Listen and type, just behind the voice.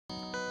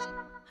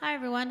Hi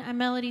everyone, I'm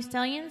Melody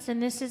Stalians,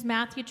 and this is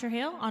Matthew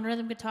Trujillo on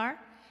rhythm guitar,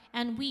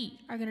 and we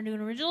are going to do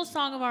an original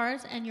song of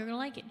ours, and you're going to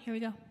like it. Here we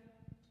go.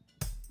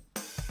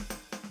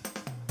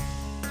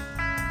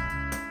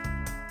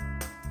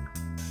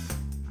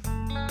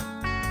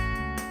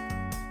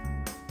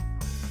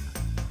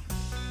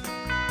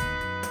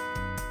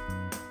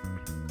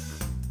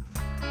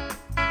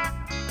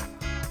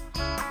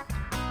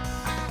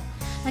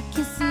 I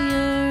kiss the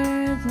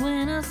earth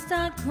when I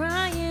start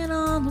crying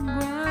on the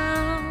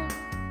ground.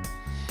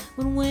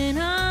 But when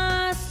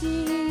I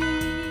see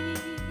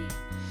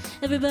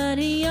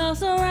everybody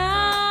else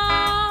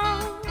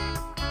around,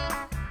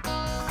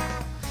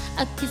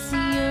 I kiss the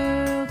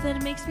earth and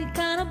it makes me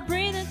kind of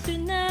breathe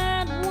through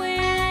that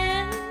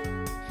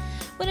wind.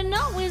 But I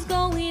know what's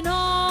going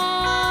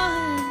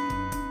on,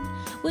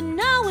 but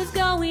know what's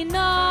going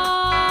on.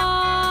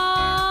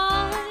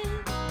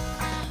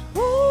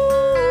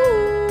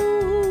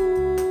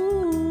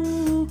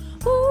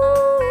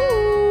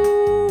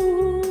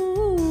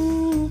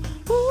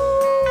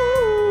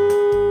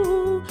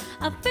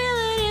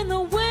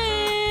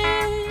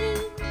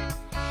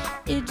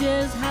 It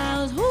just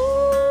howls, ooh,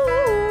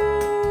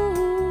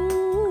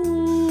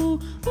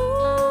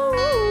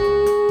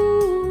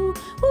 ooh,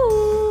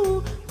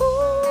 ooh,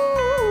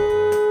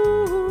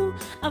 ooh.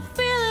 I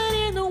feel it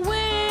in the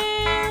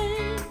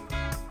wind.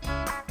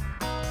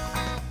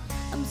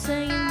 I'm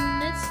saying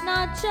it's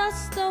not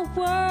just a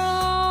world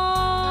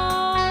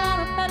on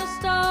a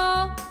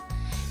pedestal.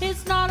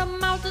 It's not a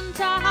mountain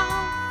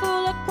top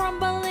full of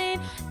crumbling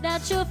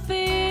that you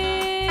feel.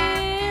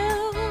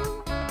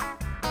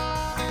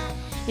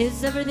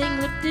 Is everything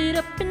lifted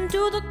up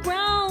into the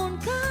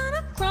ground, kind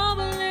of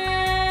crumbling?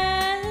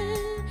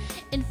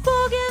 And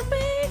forgive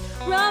me,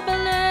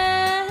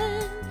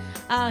 rumbling.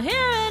 I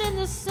hear it in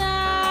the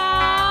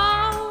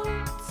sounds.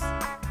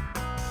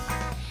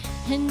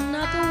 And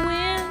not the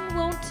wind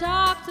won't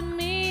talk to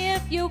me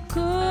if you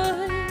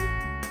could.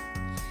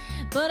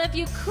 But if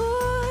you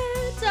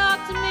could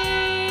talk to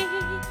me,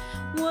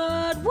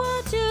 what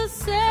would you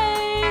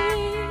say?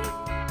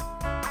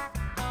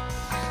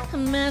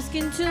 I'm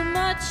asking too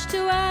much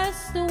to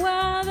ask the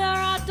weather.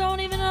 I don't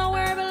even know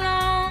where it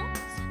belongs,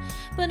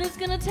 but it's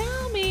gonna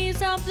tell me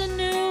something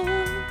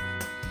new.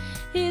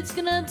 It's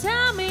gonna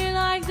tell me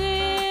like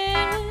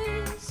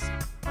this.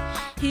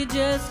 It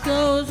just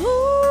goes ooh,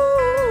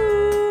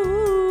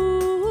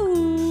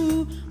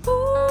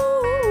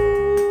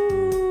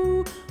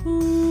 ooh,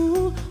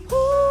 ooh,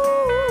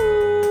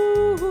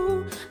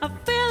 ooh. I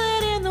feel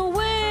it in the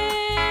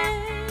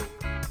wind.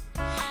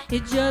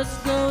 It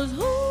just goes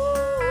ooh.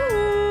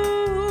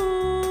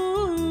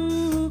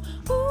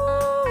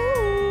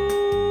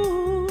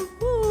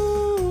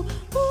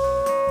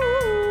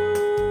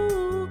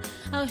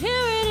 I'll hear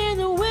it in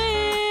the wind.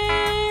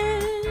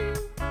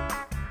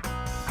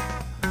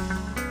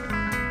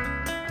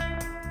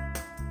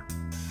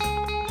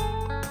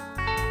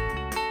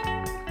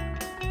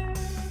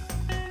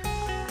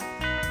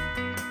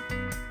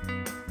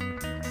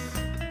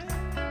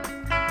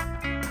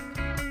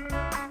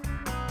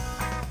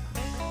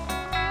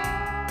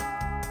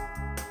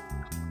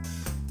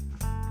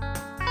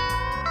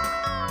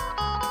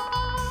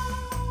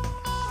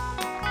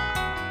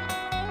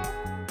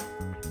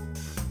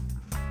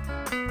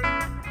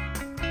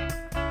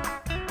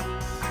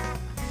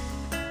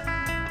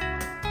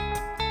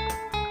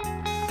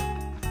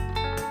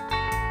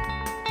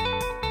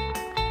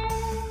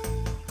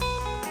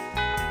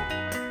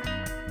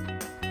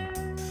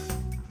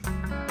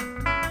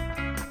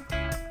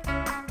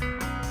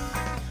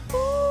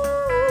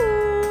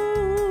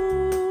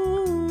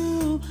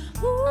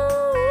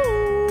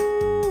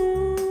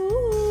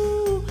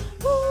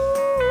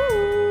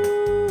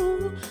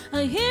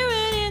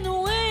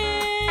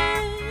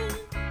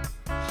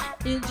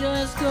 It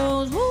just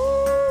goes ooh,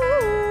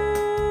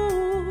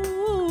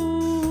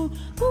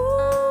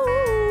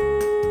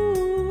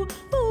 ooh,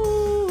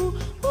 ooh,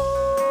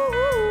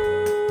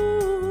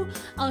 ooh.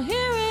 I'll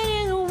hear it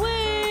in the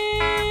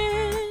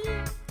wind.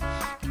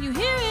 Can you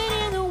hear it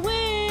in the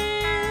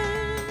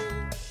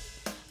wind?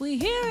 We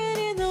hear it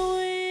in the wind.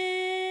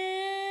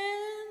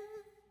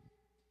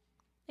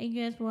 Thank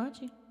you guys for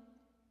watching.